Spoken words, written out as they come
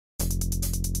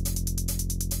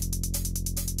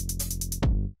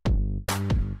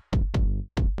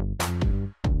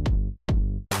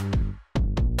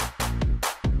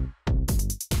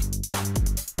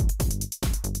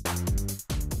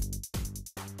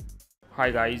Hi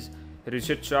guys,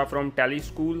 Rishit Shah from Tally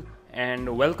School and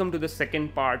welcome to the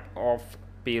second part of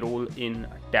Payroll in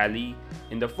Tally.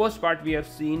 In the first part we have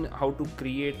seen how to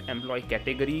create employee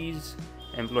categories,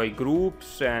 employee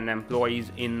groups and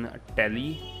employees in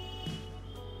Tally.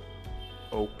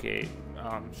 Okay,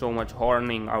 so much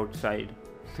horning outside.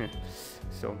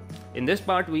 So in this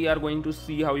part we are going to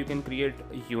see how you can create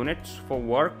units for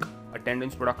work,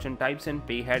 attendance, production types and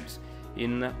pay heads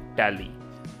in Tally.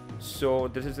 So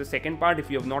this is the second part.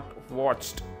 If you have not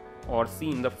watched or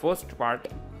seen the first part,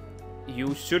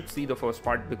 you should see the first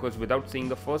part, because without seeing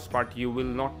the first part you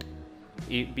will not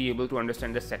be able to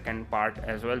understand the second part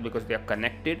as well, because they are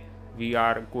connected. We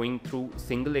are going through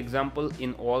single example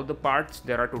in all the parts.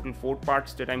 There are total 4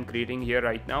 parts that I'm creating here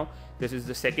right now. This is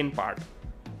the second part.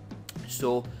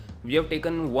 So we have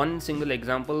taken one single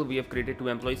example. We have created 2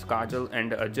 employees, Kajal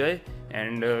and Ajay,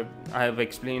 and I have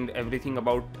explained everything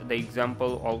about the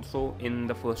example also in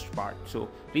the first part. So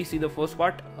please see the first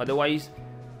part. Otherwise,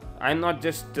 I'm not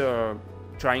just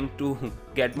trying to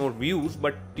get more views,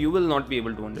 but you will not be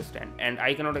able to understand. And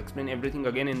I cannot explain everything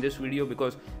again in this video,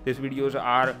 because these videos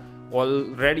are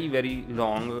already very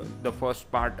long. The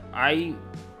first part, I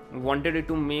wanted it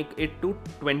to make it to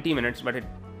 20 minutes, but it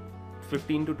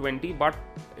 15 to 20, but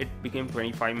it became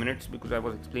 25 minutes because I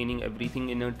was explaining everything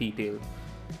in a detail.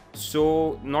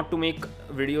 So not to make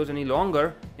videos any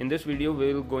longer, in this video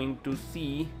we're going to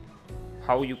see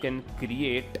how you can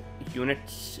create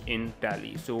units in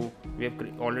Tally. So we have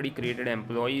already created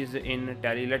employees in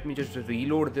Tally. Let me just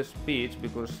reload this page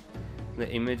because the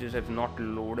images have not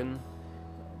loaded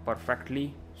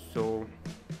perfectly. So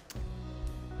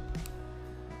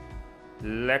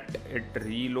let it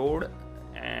reload,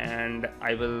 and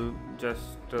I will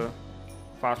just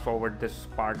fast forward this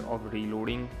part of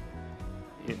reloading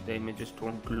if the images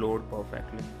don't load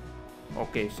perfectly.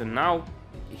 Okay, so now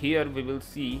here we will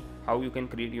see how you can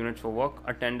create units for work,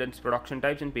 attendance, production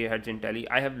types and pay heads in Tally.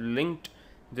 I have linked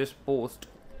this post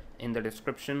in the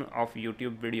description of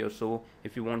YouTube video, so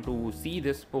if you want to see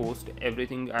this post,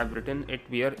 everything I've written it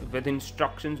here with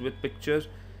instructions, with pictures,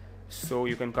 so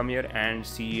you can come here and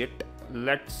see it.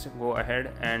 Let's go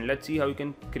ahead and let's see how you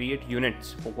can create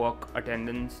units for work,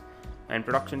 attendance and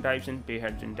production types and pay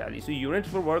heads in Tally. So units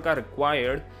for work are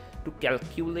required to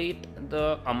calculate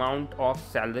the amount of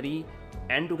salary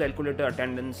and to calculate the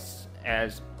attendance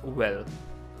as well.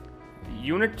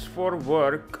 Units for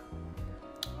work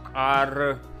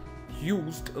are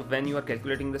used when you are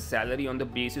calculating the salary on the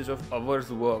basis of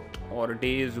hours worked or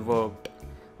days worked.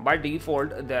 By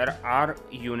default, there are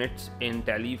units in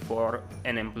Tally for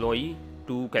an employee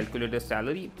to calculate the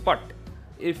salary, but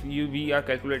if we are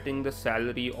calculating the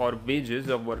salary or wages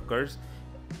of workers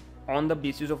on the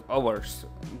basis of hours,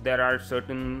 there are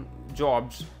certain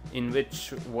jobs in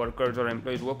which workers or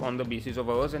employees work on the basis of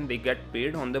hours and they get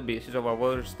paid on the basis of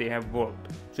hours they have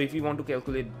worked. So if we want to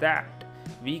calculate that,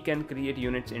 we can create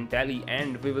units in Tally,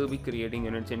 and we will be creating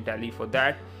units in Tally for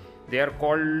that. They are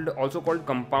also called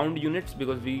compound units,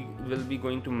 because we will be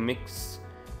going to mix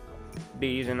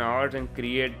days and hours and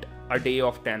create a day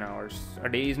of 10 hours. A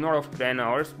day is not of 10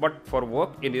 hours, but for work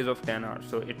it is of 10 hours.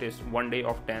 So it is one day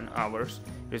of 10 hours.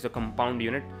 It is a compound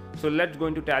unit. So let's go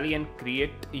into Tally and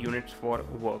create units for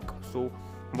work. So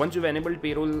once you've enabled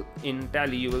payroll in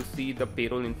Tally, you will see the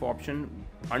payroll info option.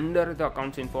 Under the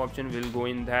accounts info option, we'll go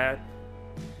in there,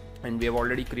 and we have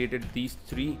already created these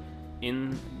 3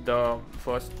 in the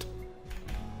first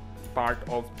part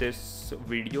of this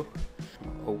video.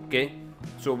 Okay,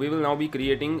 so we will now be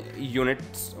creating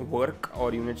units work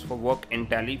or units for work in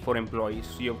Tally for employees.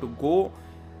 So you have to go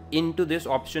into this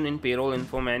option in payroll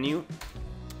info menu,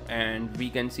 and we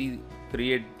can see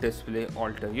create, display,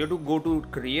 alter. You have to go to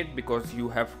create because you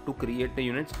have to create the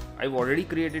units. I've already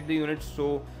created the units,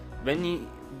 so when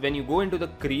you go into the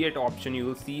create option, you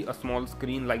will see a small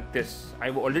screen like this.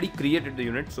 I've already created the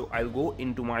unit, so I'll go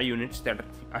into my units that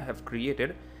I have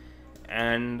created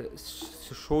and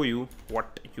show you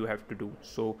what you have to do.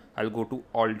 So I'll go to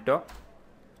alter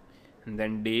and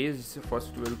then days.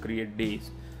 First we'll create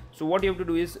days. So what you have to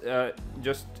do is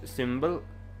just symbol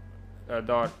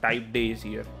the type days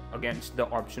here against the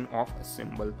option of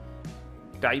symbol.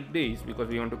 Type days because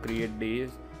we want to create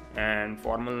days, and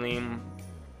formal name,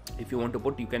 if you want to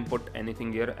put, you can put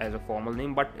anything here as a formal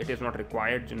name, but it is not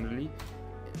required generally.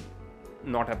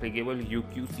 Not applicable.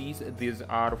 UQCs, these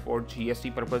are for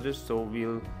GST purposes, so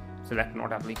we'll select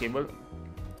not applicable.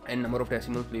 And number of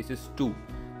decimal places 2.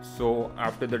 So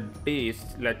after the days,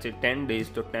 let's say 10 days,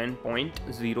 to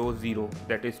 10.00,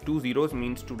 that is 2 zeros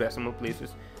means 2 decimal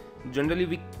places. Generally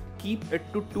we keep it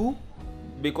to 2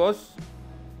 because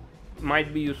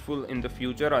might be useful in the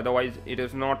future, otherwise it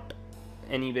is not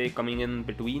anyway coming in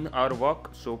between our work,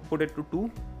 so put it to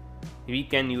 2. We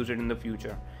can use it in the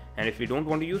future, and if you don't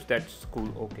want to use, that's cool.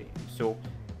 Okay, so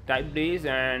type days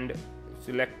and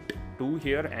select 2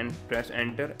 here and press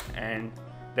enter, and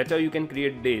that's how you can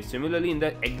create days. Similarly, in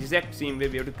the exact same way,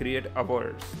 we have to create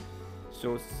hours.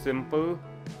 So simple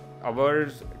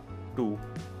hours 2,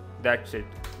 that's it.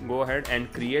 Go ahead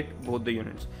and create both the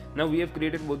units. Now we have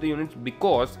created both the units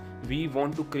because we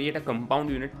want to create a compound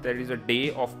unit that is a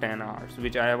day of 10 hours,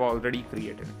 which I have already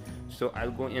created. So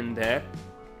I'll go in there.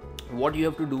 What you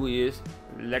have to do is,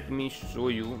 let me show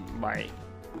you by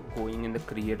going in the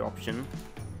create option.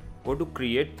 Go to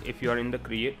create if you are in the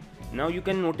create. Now you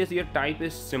can notice your type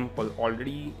is simple,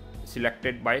 already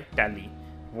selected by Tally.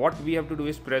 What we have to do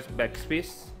is press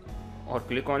backspace or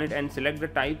click on it and select the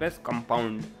type as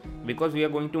compound, because we are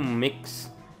going to mix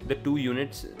the 2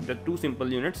 units, the 2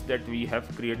 simple units that we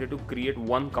have created to create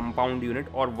one compound unit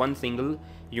or one single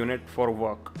unit for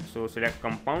work. So select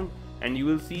compound and you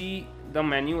will see the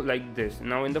menu like this.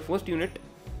 Now in the first unit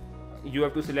you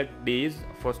have to select days,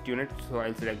 first unit, so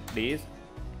I'll select days.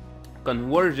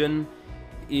 Conversion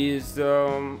is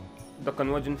the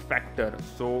conversion factor.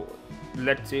 So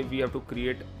let's say we have to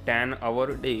create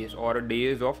 10-hour days or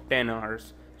days of 10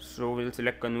 hours, so we'll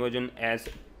select conversion as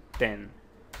 10,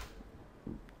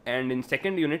 and in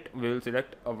second unit we will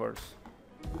select hours.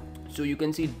 So you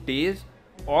can see days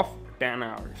of 10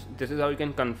 hours. This is how you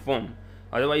can confirm.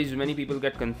 Otherwise many people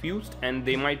get confused and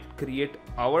they might create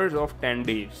hours of 10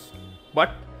 days,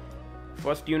 but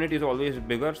first unit is always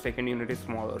bigger, second unit is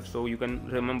smaller, so you can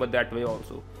remember that way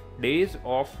also. Days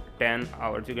of 10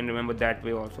 hours, you can remember that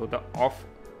way also. The off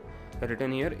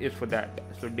written here is for that.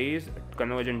 So days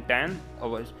conversion 10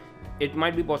 hours. It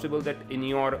might be possible that in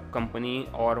your company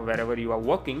or wherever you are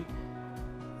working,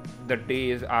 the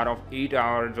days are of 8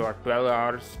 hours or 12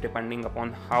 hours depending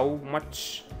upon how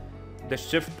much the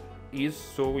shift is,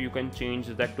 so you can change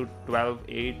that to 12,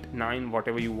 8, 9,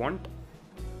 whatever you want,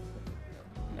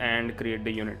 and create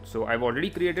the unit. So I've already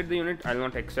created the unit, I'll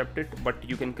not accept it, but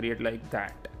you can create like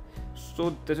that.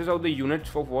 So this is how the units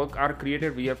for work are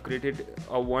created. We have created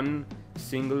a one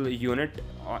single unit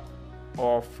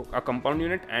of a compound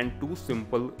unit and 2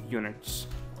 simple units.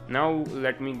 Now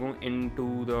let me go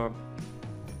into the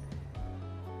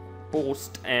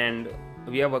post, and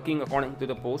we are working according to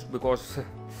the post because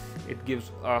it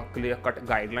gives a clear-cut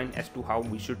guideline as to how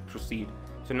we should proceed.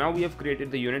 So now we have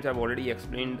created the units. I've already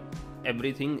explained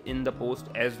everything in the post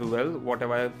as well,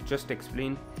 whatever I've just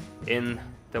explained in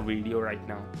the video right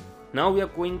now. Now we are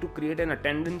going to create an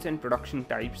attendance and production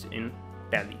types in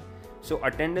Tally. So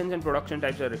attendance and production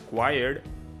types are required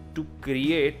to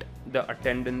create the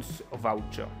attendance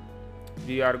voucher.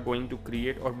 We are going to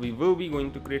create, or we will be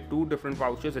going to create 2 different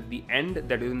vouchers at the end,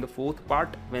 that is in the 4th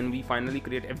part when we finally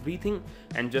create everything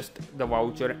and just the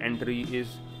voucher entry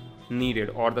is needed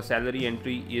or the salary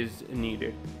entry is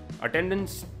needed.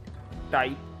 Attendance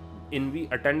type, in the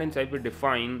attendance type we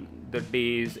define the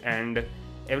days and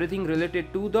everything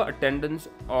related to the attendance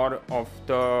or of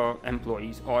the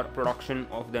employees or production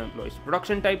of the employees.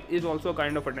 Production type is also a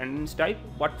kind of attendance type,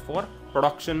 but for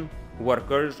production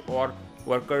workers or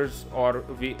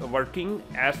working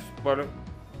as per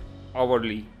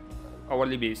hourly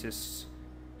basis.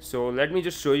 So let me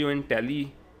just show you in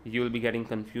Tally, you will be getting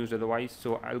confused otherwise.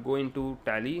 So I'll go into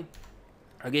Tally.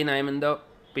 Again, I am in the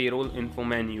payroll info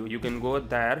menu. You can go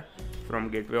there from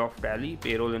gateway of Tally,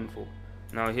 payroll info.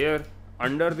 Now here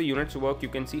under the units work you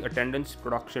can see attendance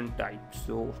production type.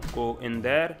 So go in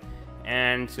there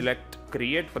and select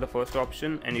create for the first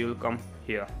option and you will come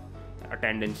here,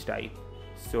 attendance type.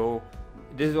 So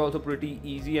this is also pretty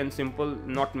easy and simple,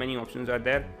 not many options are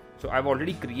there. So I've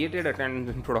already created attendance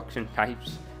and production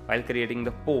types while creating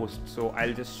the post, so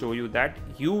I'll just show you that.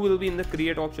 You will be in the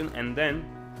create option, and then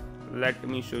let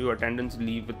me show you attendance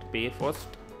leave with pay first.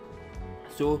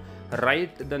 So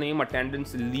write the name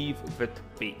attendance leave with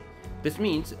pay. This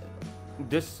means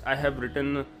this I have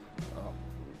written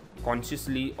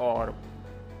consciously, or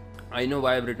I know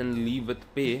why I've written leave with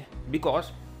pay,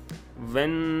 because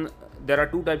when there are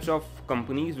 2 types of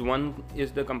companies. One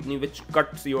is the company which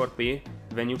cuts your pay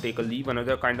when you take a leave.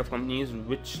 Another kind of companies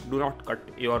which do not cut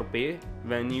your pay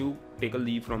when you take a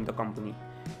leave from the company.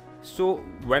 So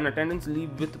when attendance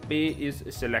leave with pay is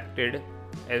selected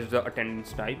as the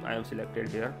attendance type, I have selected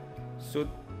here. So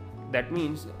that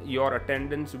means your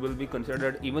attendance will be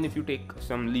considered even if you take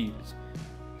some leaves.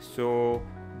 So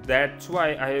that's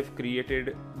why I have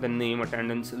created the name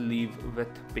attendance leave with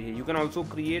pay. You can also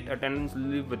create attendance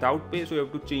leave without pay, so you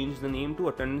have to change the name to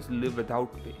attendance leave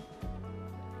without pay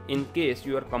in case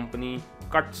your company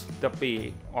cuts the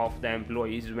pay of the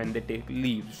employees when they take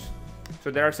leaves.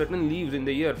 So there are certain leaves in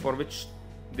the year for which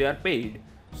they are paid.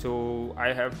 So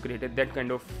I have created that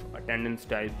kind of attendance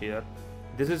type here.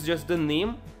 This is just the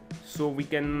name, so we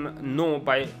can know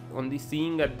by only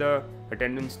seeing at the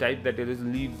attendance type that it is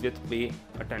leave with pay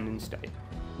attendance type.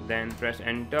 Then press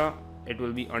enter. It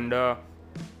will be under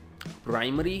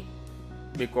primary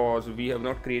because we have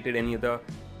not created any other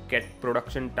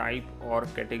production type or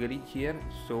category here,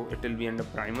 so it will be under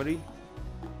primary.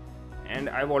 And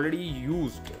I've already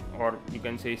used, or you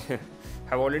can say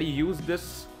have already used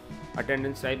this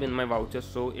attendance type in my voucher,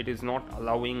 so it is not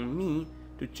allowing me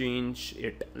to change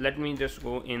it. Let me just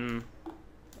go in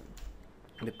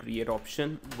the create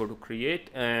option, go to create,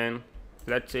 and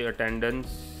let's say attendance.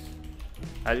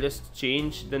 I'll just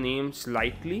change the name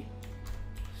slightly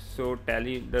so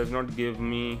Tally does not give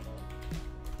me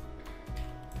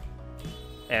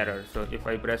error. So if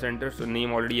I press enter, so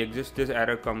name already exists, this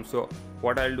error comes. So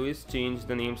what I'll do is change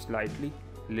the name slightly,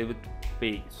 live with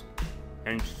pays,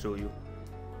 and show you.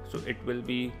 So it will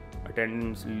be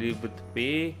attendance live with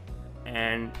pay,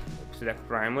 and select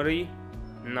primary.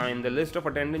 Now in the list of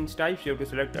attendance types, you have to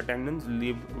select attendance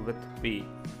live with pay.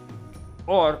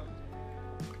 Or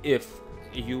if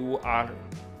you are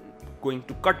going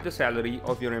to cut the salary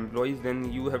of your employees,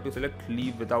 then you have to select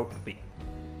leave without pay.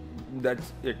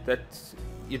 That's it.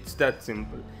 It's that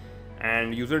simple.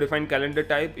 And user defined calendar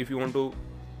type, if you want to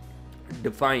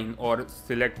define or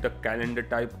select the calendar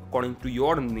type according to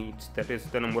your needs, that is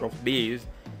the number of days,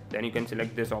 then you can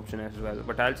select this option as well.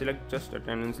 But I'll select just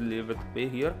attendance live with pay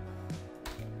here,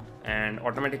 and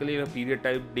automatically the period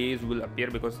type days will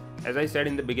appear, because as I said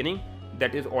in the beginning,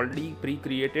 that is already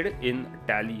pre-created in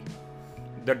Tally.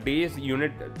 The days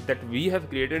unit that we have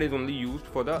created is only used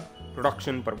for the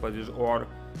production purposes, or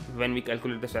when we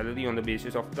calculate the salary on the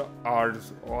basis of the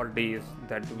hours or days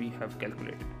that we have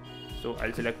calculated. So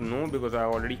I'll select no because I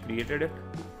already created it.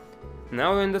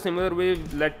 Now in the similar way,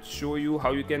 let's show you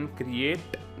how you can create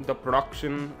the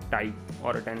production type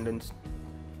or attendance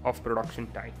of production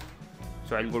type.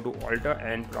 So I'll go to alter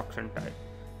and production type.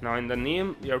 Now in the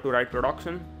name you have to write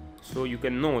production, so you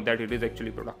can know that it is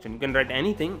actually production. You can write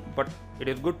anything, but it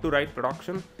is good to write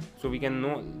production, so we can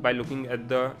know by looking at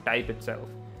the type itself.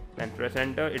 Then press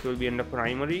enter, it will be under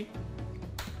primary.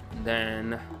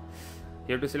 Then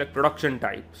you have to select production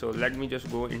type. So let me just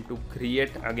go into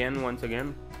create again, once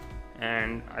again,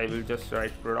 and I will just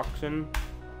write production,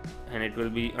 and it will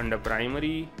be under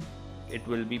primary. It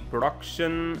will be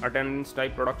production, attendance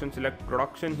type production, select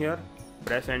production here,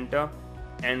 press enter,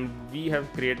 and we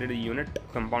have created a unit,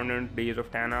 compounded days of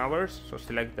 10 hours, so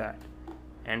select that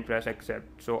and press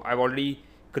accept. So I've already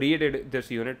created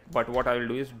this unit, but what I will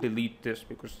do is delete this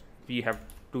because we have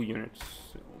two units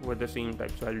with the same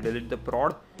type. So I'll delete the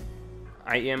prod.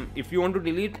 If you want to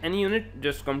delete any unit,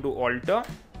 just come to alter,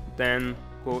 then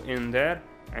go in there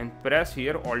and press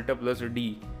here alter plus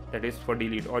D, that is for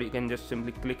delete, or you can just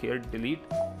simply click here delete,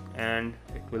 and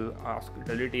it will ask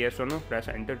delete yes or no, press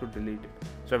enter to delete it.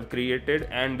 So I've created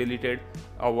and deleted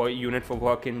our unit for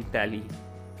work in Tally.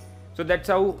 So that's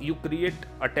how you create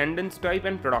attendance type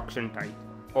and production type,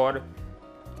 or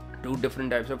two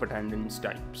different types of attendance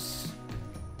types.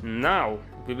 Now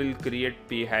we will create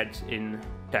pay heads in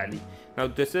Tally. Now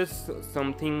this is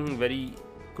something very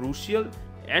crucial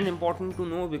and important to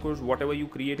know, because whatever you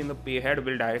create in the pay head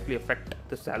will directly affect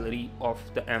the salary of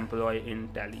the employee in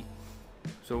Tally.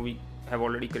 So we have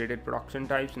already created production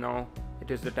types. Now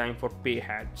it is the time for pay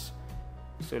heads.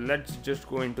 So let's just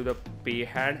go into the pay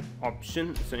head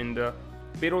option. So in the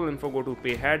payroll info, go to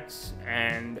pay heads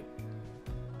and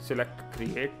select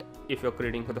create if you're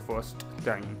creating for the first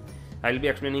time. I'll be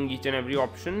explaining each and every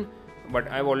option, but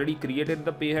I've already created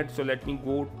the pay head, so let me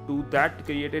go to that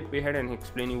created pay head and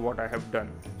explain you what I have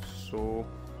done. So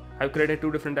I've created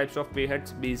two different types of pay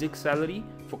heads. Basic salary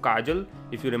for Kajal.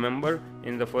 If you remember,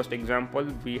 in the first example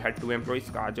we had two employees,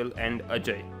 Kajal and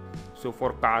Ajay. So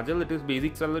for Kajal it is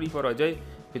basic salary, for Ajay,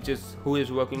 which is who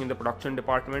is working in the production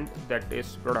department, that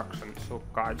is production. So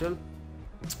Kajal,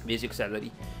 basic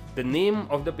salary. The name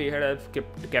of the pay head I've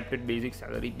kept it basic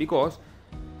salary, because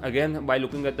again, by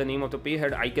looking at the name of the pay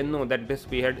head, I can know that this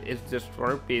pay head is just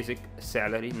for basic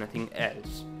salary, nothing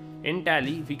else. In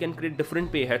Tally, we can create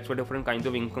different pay heads for different kinds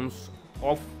of incomes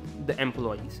of the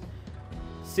employees.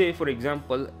 Say for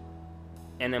example,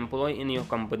 an employee in your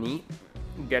company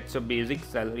gets a basic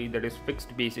salary, that is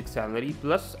fixed basic salary,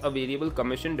 plus a variable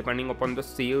commission depending upon the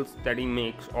sales that he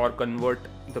makes or convert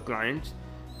the clients.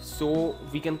 So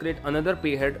we can create another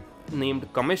pay head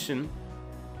named commission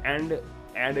and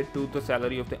add it to the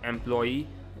salary of the employee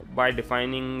by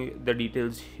defining the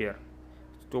details here.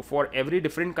 So for every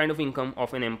different kind of income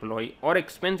of an employee or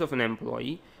expense of an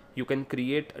employee, you can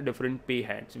create different pay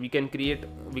heads. We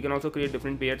can also create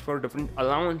different pay heads for different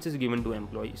allowances given to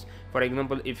employees. For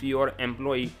example, if your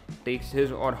employee takes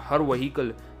his or her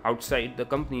vehicle outside the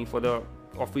company for the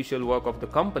official work of the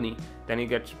company, then he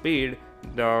gets paid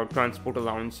the transport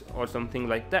allowance or something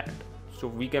like that. So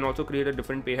we can also create a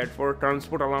different pay head for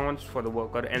transport allowance for the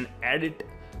worker and add it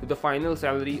to the final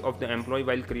salary of the employee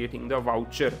while creating the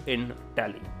voucher in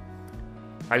Tally.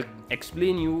 I'll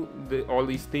explain you all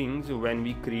these things when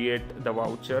we create the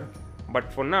voucher,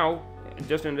 but for now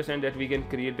just understand that we can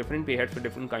create different pay heads for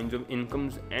different kinds of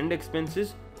incomes and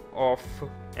expenses of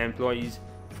employees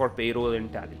for payroll in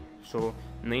Tally. So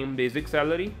name basic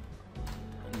salary,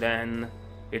 then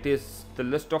it is the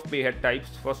list of pay head types.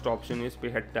 First option is pay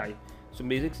head type. So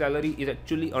basic salary is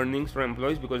actually earnings for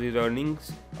employees because he's earning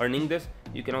this.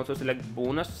 You can also select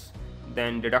bonus,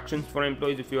 then deductions for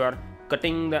employees if you are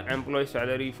cutting the employee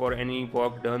salary for any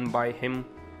work done by him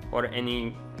or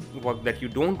any work that you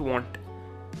don't want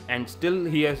and still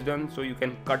he has done, so you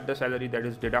can cut the salary, that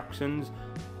is deductions.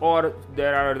 Or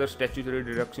there are other statutory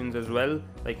deductions as well,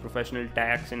 like professional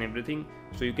tax and everything,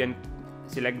 so you can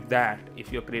select that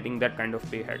if you're creating that kind of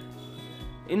pay head.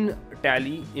 In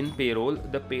Tally, in payroll,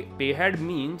 the pay head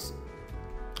means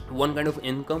one kind of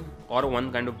income or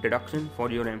one kind of deduction for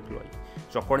your employee.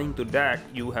 So according to that,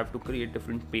 you have to create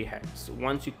different pay heads.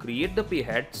 Once you create the pay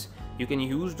heads, you can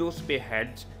use those pay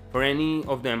heads for any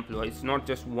of the employees, not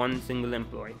just one single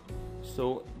employee.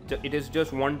 So it is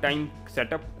just one time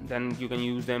setup, then you can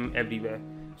use them everywhere.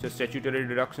 So statutory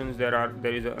deductions,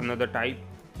 there is another type,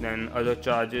 then other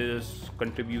charges,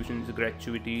 contributions,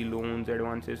 gratuity, loans,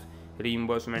 advances,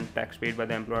 reimbursement, tax paid by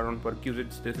the employer on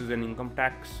perquisites. This is an income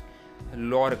tax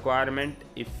law requirement.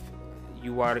 If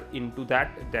you are into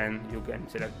that, then you can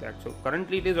select that. So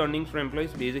currently it is earnings for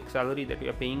employees, basic salary that you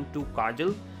are paying to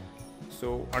Kajal.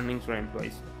 So earnings for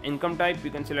employees. Income type,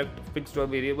 you can select fixed or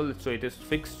variable. So it is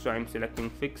fixed, so I'm selecting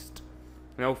fixed.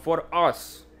 Now for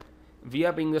us, we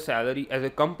are paying the salary as a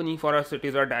company. For us, it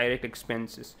is our direct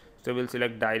expenses, so we'll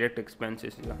select direct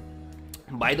expenses here.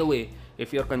 By the way,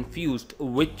 if you're confused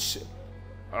which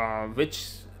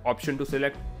option to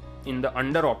select in the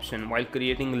under option while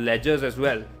creating ledgers as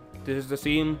well, this is the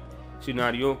same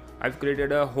scenario. I've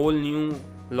created a whole new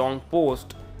long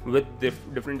post with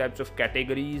different types of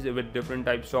categories, with different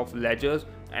types of ledgers,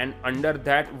 and under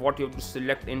that what you have to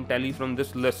select in Tally from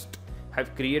this list.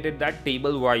 I've created that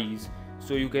table wise,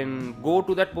 so you can go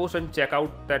to that post and check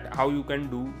out that how you can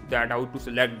do that, how to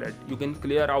select that. You can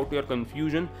clear out your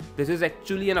confusion. This is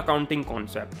actually an accounting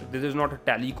concept, this is not a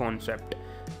Tally concept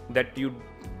that you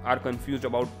are confused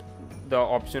about the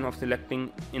option of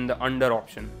selecting in the under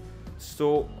option.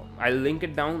 So I'll link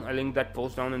it down, I'll link that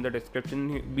post down in the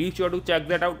description. Be sure to check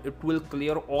that out, it will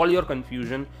clear all your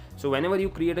confusion. So whenever you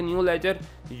create a new ledger,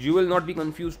 you will not be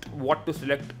confused what to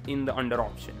select in the under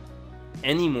option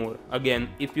anymore. Again,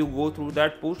 if you go through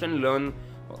that post and learn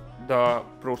the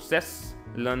process,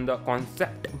 learn the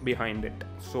concept behind it.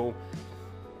 So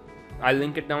I'll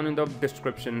link it down in the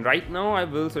description. Right now I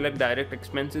will select direct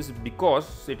expenses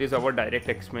because it is our direct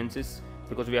expenses,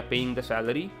 because we are paying the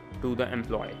salary to the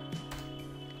employee.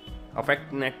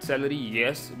 Affect net salary,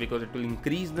 yes, because it will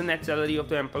increase the net salary of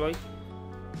the employee.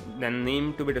 Then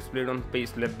name to be displayed on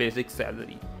payslip, basic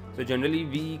salary. So generally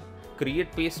we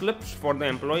create payslips for the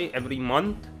employee every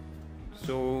month,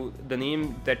 so the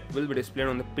name that will be displayed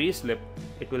on the payslip,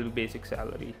 it will be basic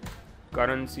salary.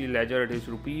 Currency ledger, it is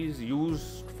rupees.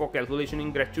 Used for calculation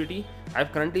in gratuity,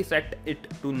 I've currently set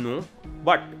it to no,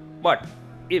 but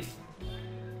if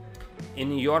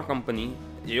in your company,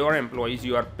 your employees,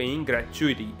 you are paying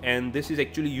gratuity and this is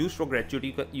actually used for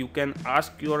gratuity, you can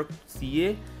ask your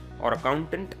CA or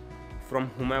accountant from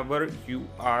whomever you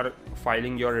are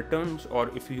filing your returns, or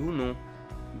if you know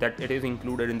that it is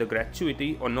included in the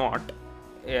gratuity or not,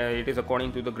 it is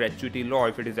according to the gratuity law,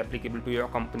 if it is applicable to your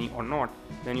company or not,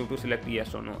 then you have to select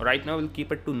yes or no. Right now we'll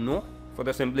keep it to no for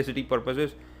the simplicity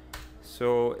purposes.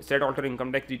 So set alter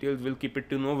income tax details, we'll keep it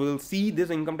to no. We'll see this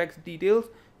income tax details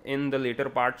in the later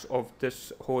parts of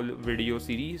this whole video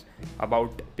series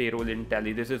about payroll in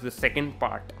Tally. This is the second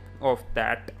part of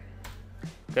that.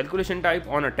 Calculation type,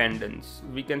 on attendance.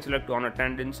 We can select on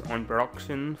attendance, on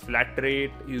production, flat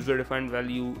rate, user defined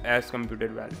value, as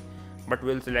computed value. But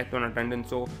we'll select on attendance,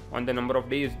 so on the number of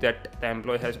days that the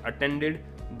employee has attended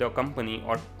the company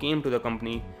or came to the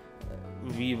company,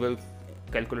 we will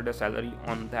calculate a salary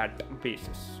on that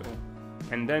basis. So,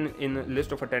 and then in a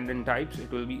list of attendance types,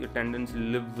 it will be attendance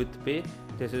live with pay.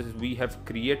 This is, we have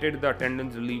created the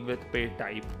attendance live with pay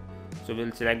type, so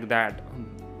we'll select that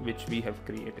which we have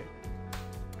created.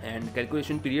 And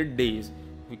calculation period, days,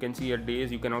 we can see here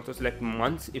days. You can also select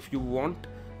months if you want,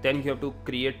 then you have to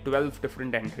create 12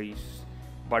 different entries,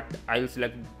 but I'll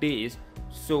select days.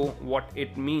 So what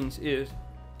it means is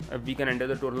we can enter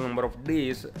the total number of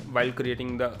days while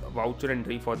creating the voucher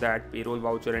entry for that, payroll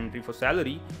voucher entry for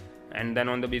salary, and then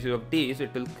on the basis of days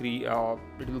it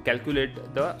will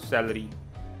calculate the salary.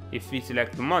 If we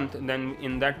select month, then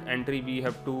in that entry we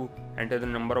have to enter the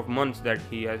number of months that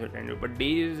he has attended. But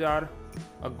days are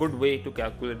a good way to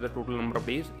calculate the total number of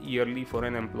days yearly for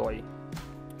an employee.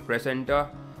 Press enter.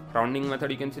 Rounding method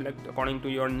you can select according to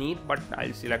your need, but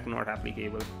I'll select not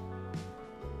applicable.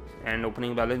 And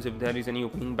opening balance, if there is any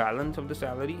opening balance of the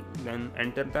salary, then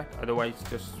enter that, otherwise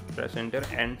just press enter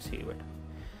and save it.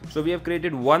 So we have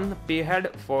created one pay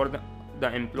head for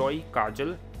the employee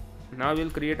Kajal. Now we'll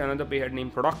create another pay head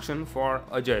named production for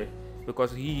Ajay,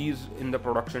 because he is in the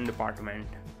production department,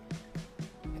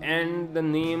 and the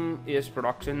name is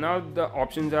production. Now the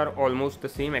options are almost the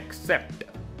same, except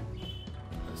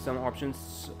some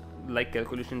options like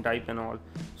calculation type and all.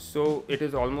 So it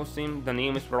is almost same. The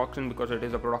name is production because it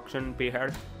is a production pay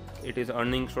head. It is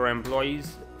earnings for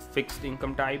employees, fixed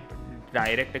income type,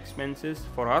 direct expenses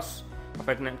for us,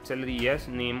 affect net salary yes,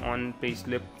 name on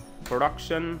payslip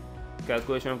production,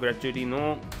 calculation of gratuity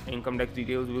no, income tax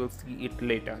details we will see it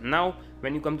later. Now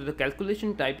when you come to the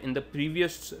calculation type, in the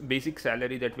previous basic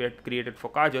salary that we had created for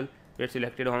Kajal, we had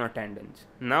selected on attendance.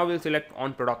 Now we'll select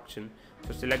on production,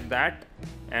 so select that,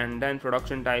 and then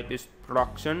production type is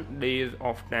production days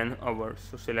of 10 hours,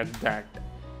 so select that.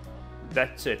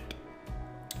 That's it.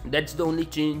 That's the only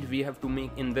change we have to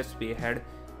make in this pay head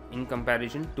in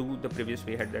comparison to the previous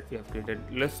pay head that we have created.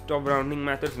 List of rounding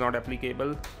methods not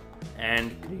applicable,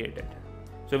 and created.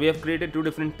 So we have created two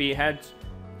different pay heads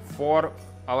for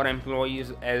our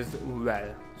employees as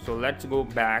well. So let's go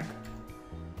back.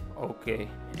 Okay,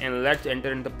 and let's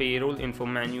enter in the payroll info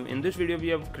menu. In this video we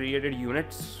have created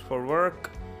units for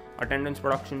work, attendance,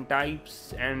 production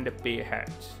types, and pay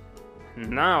heads.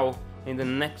 Now in the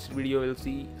next video we'll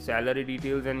see salary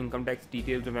details and income tax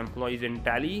details of employees in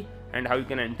Tally and how you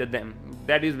can enter them.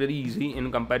 That is very easy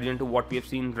in comparison to what we have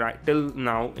seen right till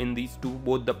now in these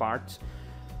both the parts.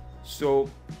 So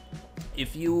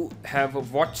if you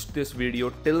have watched this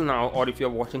video till now, or if you're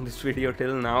watching this video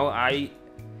till now, I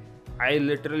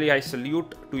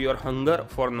salute to your hunger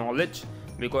for knowledge,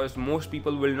 because most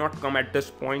people will not come at this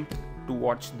point to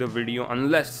watch the video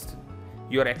unless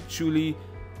you actually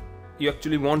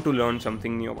want to learn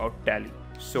something new about Tally.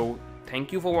 So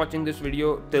thank you for watching this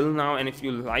video till now, and if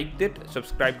you liked it,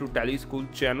 subscribe to Tally School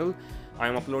channel. I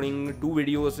am uploading 2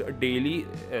 videos daily,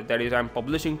 that is I'm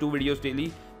publishing 2 videos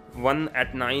daily, one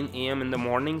at 9 AM in the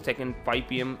morning, second 5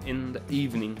 PM in the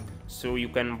evening. So you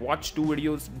can watch 2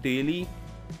 videos daily,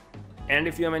 and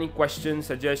if you have any questions,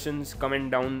 suggestions,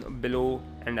 comment down below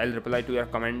and I'll reply to your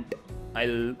comment.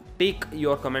 I'll take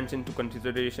your comments into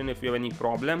consideration. If you have any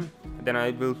problem, then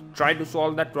I will try to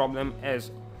solve that problem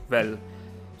as well.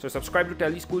 So subscribe to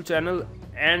Tally School channel,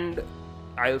 and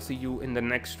I'll see you in the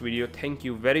next video. Thank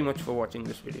you very much for watching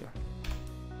this video.